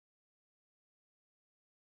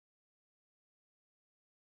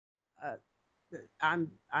uh, I'm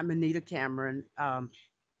Anita Cameron, and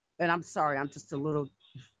I'm sorry, I'm just a little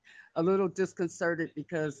disconcerted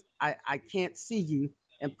because I can't see you,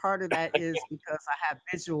 and part of that is because I have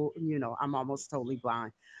visual. I'm almost totally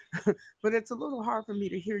blind, but it's a little hard for me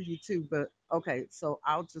to hear you too. But okay, so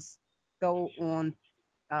I'll just go on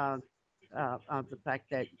uh, the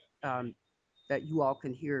fact um, that you all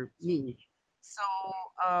can hear me. So,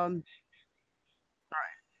 all right.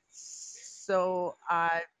 So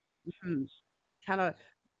I kind of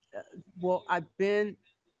well, I've been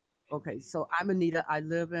okay. So I'm Anita. I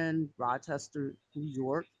live in Rochester, New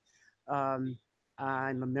York. Um,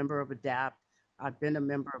 I'm a member of ADAPT. I've been a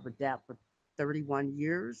member of ADAPT for 31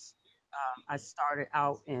 years. I started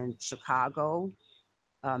out in Chicago,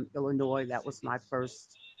 Illinois. That was my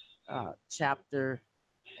first chapter.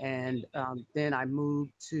 And then I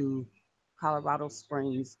moved to Colorado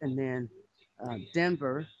Springs and then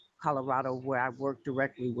Denver, Colorado, where I worked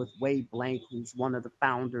directly with Wade Blank, who's one of the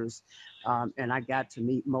founders. And I got to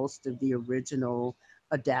meet most of the original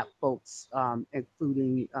ADAPT folks,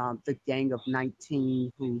 including the Gang of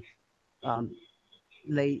 19, who um,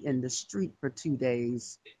 lay in the street for 2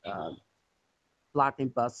 days, uh, blocking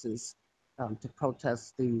buses to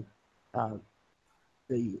protest uh,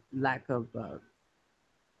 the lack of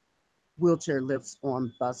wheelchair lifts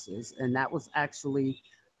on buses. And that was actually,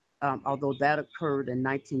 although that occurred in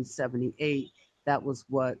 1978, that was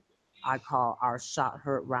what I call our shot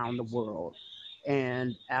heard round the world.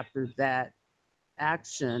 And after that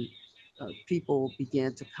action, people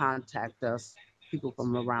began to contact us, people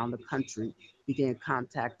from around the country began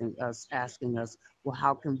contacting us, asking us, well,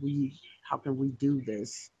 how can we do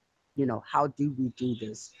this? How do we do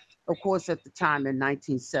this? Of course, at the time in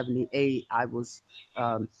 1978, I was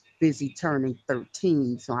um, busy turning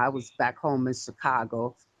 13. So I was back home in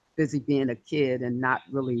Chicago, busy being a kid and not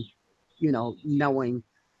really, knowing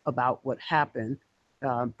about what happened.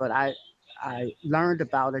 But I learned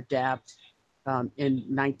about ADAPT in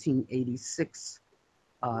 1986,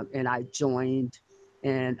 and I joined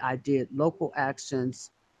and I did local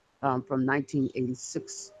actions from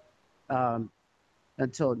 1986 um,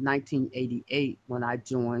 until 1988 when I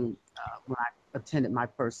joined, when I attended my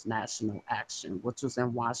first national action, which was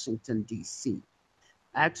in Washington, D.C.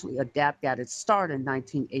 Actually, ADAPT got its start in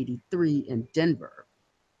 1983 in Denver.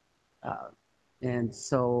 Uh, and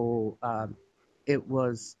so it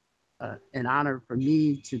was an honor for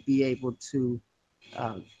me to be able to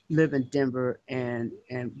uh, live in Denver and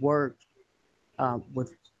work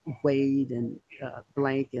with Wade and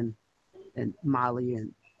Blank and Molly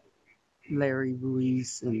and Larry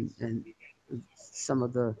Ruiz and some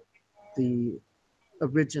of the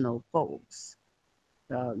original folks.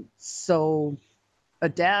 So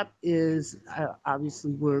ADAPT is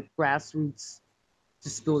obviously we're grassroots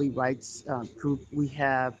disability rights group. We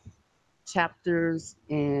have chapters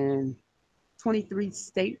in 23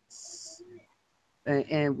 states,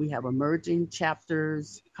 and we have emerging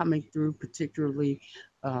chapters coming through, particularly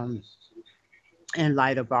um, in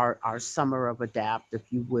light of our summer of ADAPT,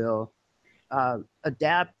 if you will.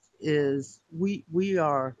 ADAPT is we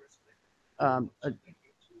are a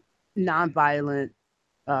nonviolent.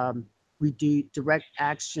 Um, we do direct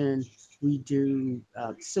action. We do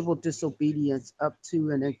civil disobedience up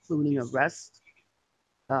to and including arrest.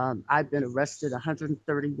 I've been arrested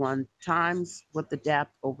 131 times with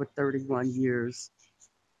ADAPT over 31 years,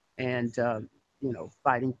 and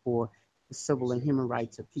fighting for the civil and human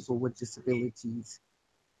rights of people with disabilities.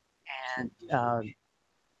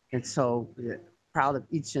 And so proud of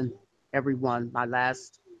each and every one. My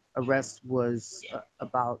last arrest was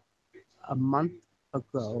about a month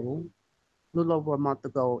ago, a little over a month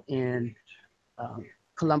ago in um,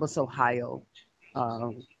 Columbus, Ohio. Uh,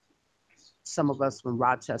 some of us from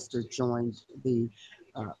Rochester joined the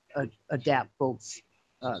ADAPT folks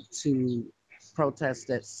to protest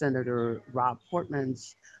at Senator Rob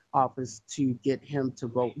Portman's office to get him to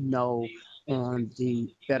vote no on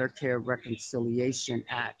the Better Care Reconciliation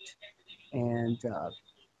Act. And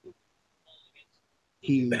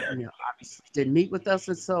he, obviously didn't meet with us.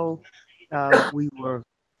 And so we were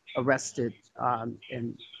arrested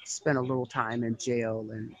and spent a little time in jail.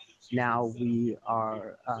 And now we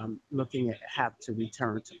are looking at have to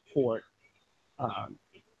return to court um,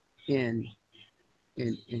 in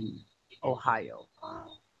in Ohio.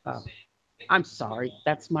 Uh, I'm sorry,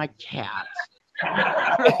 that's my cat.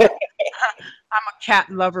 I'm a cat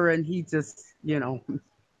lover, and he just,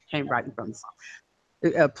 came right in front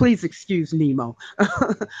of us. Please excuse Nemo.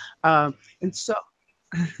 um, and so,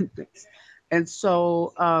 and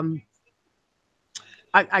so,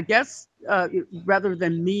 I guess rather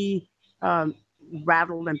than me um,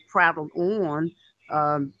 rattle and prattle on,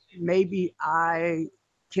 maybe I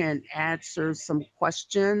can answer some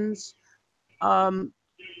questions, um,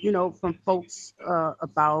 from folks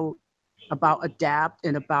about adapt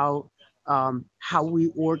and about how we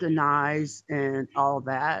organize and all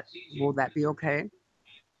that. Will that be okay?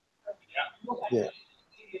 We'll have Yeah. to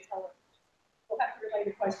do the tele. We'll have to relay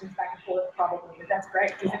the questions back and forth probably, but that's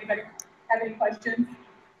great. Does anybody have any questions?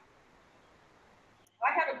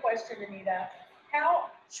 I have a question, Anita. How,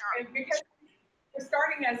 Sure. and because we're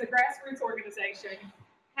starting as a grassroots organization,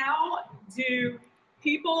 how do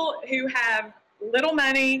people who have little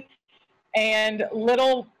money and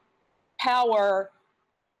little power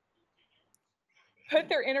put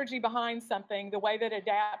their energy behind something the way that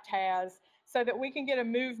Adapt has so that we can get a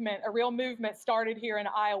movement, a real movement started here in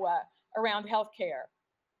Iowa around healthcare?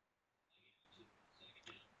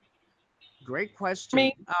 Great I mean,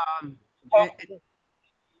 question. well,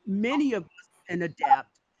 Many of us in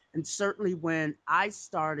adapt, and certainly when I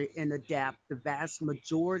started in adapt, the vast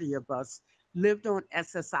majority of us lived on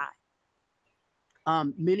SSI.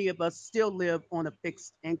 Many of us still live on a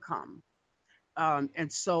fixed income,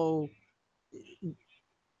 and so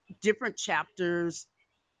different chapters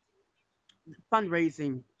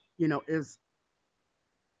fundraising, is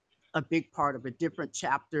a big part of it. Different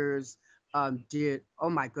chapters did. Oh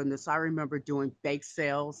my goodness, I remember doing bake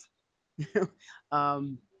sales,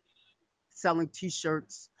 um, selling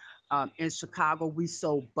T-shirts. In Chicago, we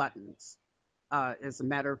sold buttons. As a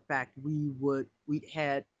matter of fact, we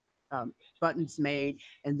had buttons made,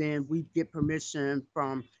 and then we'd get permission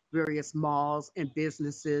from various malls and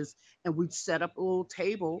businesses, and we'd set up a little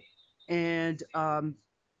table, and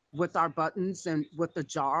with our buttons and with the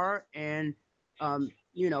jar, and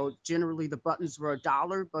generally the buttons were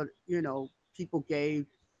 $1, but people gave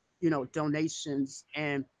donations,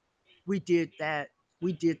 and we did that.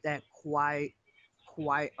 We did that quite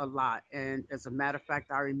a lot. And as a matter of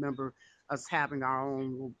fact, I remember us having our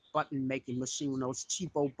own little button making machine, those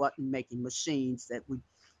cheapo button making machines that we,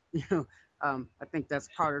 you know, I think that's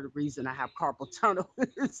part of the reason I have carpal tunnel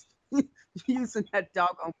is using that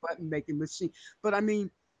doggone button making machine. But I mean,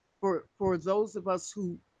 for those of us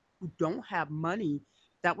who don't have money,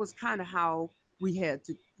 that was kind of how we had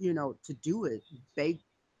to, to do it. Bake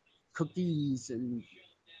cookies and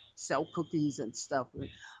sell cookies and stuff.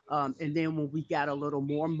 And then when we got a little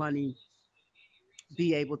more money,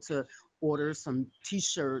 be able to order some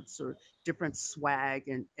T-shirts or different swag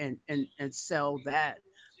and sell that.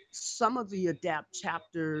 Some of the adapt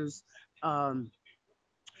chapters, um,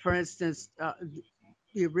 for instance,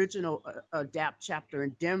 the original adapt chapter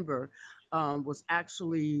in Denver was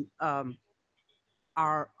actually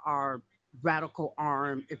our radical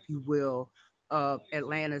arm, if you will, of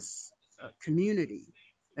Atlanta's community.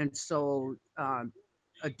 And so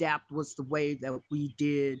adapt was the way that we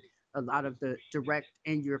did a lot of the direct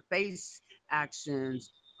in your face actions,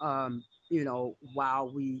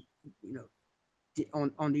 while we,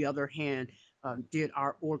 on the other hand, did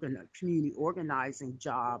our community organizing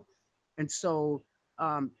job. And so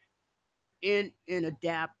um, in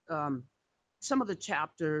adapt, some of the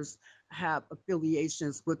chapters have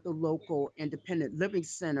affiliations with the local independent living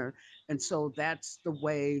center, and so that's the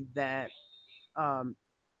way that um,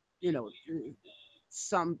 you know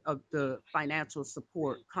some of the financial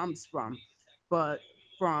support comes from. But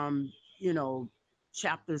from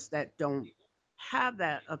chapters that don't have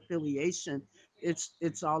that affiliation,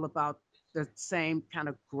 it's all about the same kind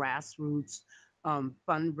of grassroots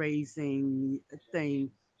fundraising thing.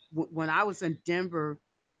 When I was in Denver,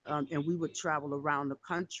 and we would travel around the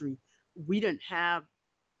country, we didn't have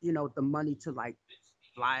the money to like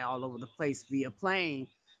fly all over the place via plane,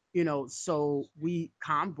 so we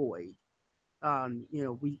convoyed.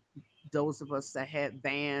 We those of us that had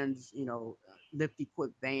vans, lift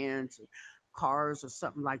equipped vans, or cars, or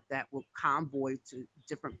something like that, will convoy to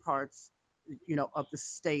different parts, of the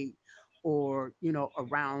state, or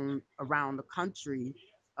around the country,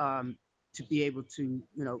 um, to be able to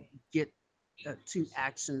get to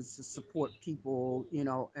actions to support people,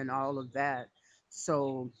 and all of that.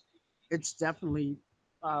 So it's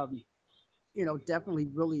um, definitely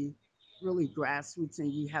really grassroots,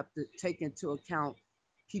 and you have to take into account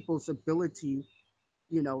people's ability,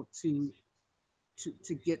 to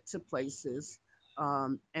get to places,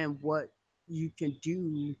 and what you can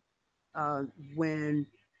do uh, when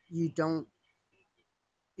you don't,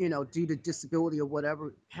 due to disability or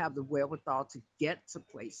whatever, have the wherewithal to get to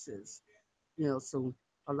places. So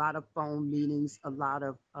a lot of phone meetings, a lot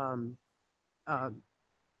of uh,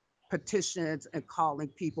 petitions and calling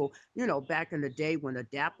people. Back in the day when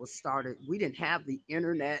ADAPT was started, we didn't have the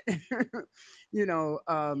internet, you know,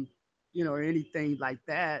 um, or anything like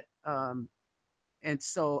that. And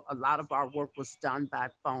so a lot of our work was done by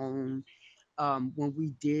phone. When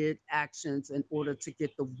we did actions in order to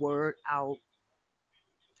get the word out,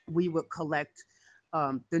 we would collect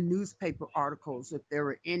the newspaper articles, if there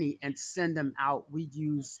were any, and send them out. We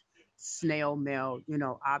use snail mail,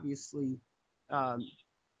 obviously, um,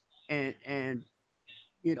 and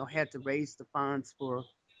had to raise the funds for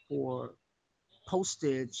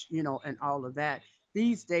postage, and all of that.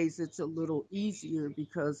 These days, it's a little easier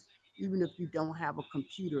because even if you don't have a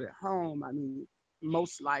computer at home, I mean,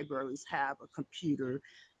 most libraries have a computer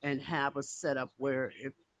and have a setup where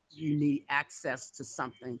if you need access to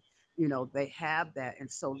something, they have that. And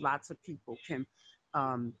so lots of people can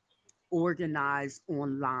um, organize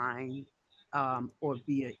online or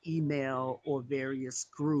via email or various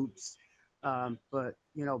groups. But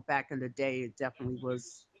back in the day, it definitely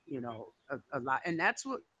was a lot, and that's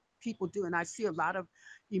what people do. And I see a lot of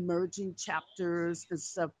emerging chapters and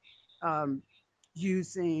stuff um,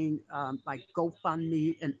 using like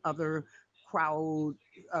GoFundMe and other crowd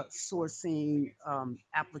sourcing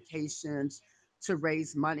applications to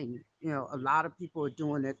raise money. A lot of people are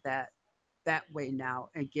doing it that way now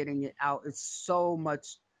and getting it out. It's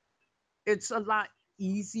a lot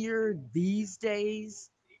easier these days,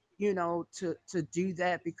 to do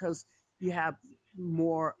that because you have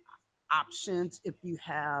more options if you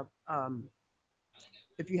have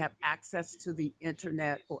access to the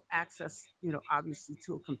internet or access, obviously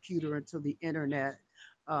to a computer and to the internet.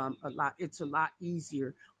 It's a lot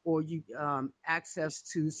easier, or you access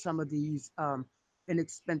to some of these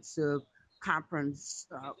inexpensive conference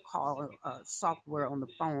call software on the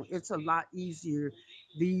phone. It's a lot easier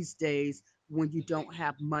these days when you don't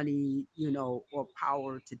have money, or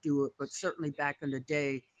power to do it. But certainly back in the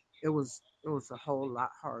day, it was a whole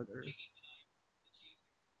lot harder.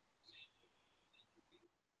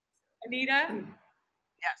 Anita,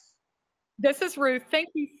 Yes. this is Ruth. Thank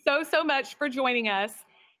you so, so much for joining us,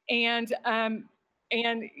 and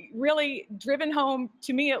and really driven home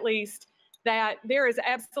to me at least that there is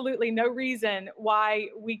absolutely no reason why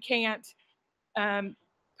we can't um,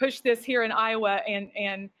 push this here in Iowa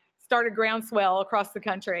and start a groundswell across the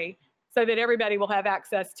country so that everybody will have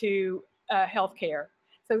access to health care.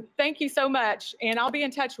 So thank you so much, and I'll be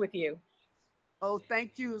in touch with you. Oh,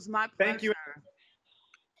 thank you. It was my Thank you.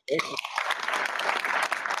 pleasure.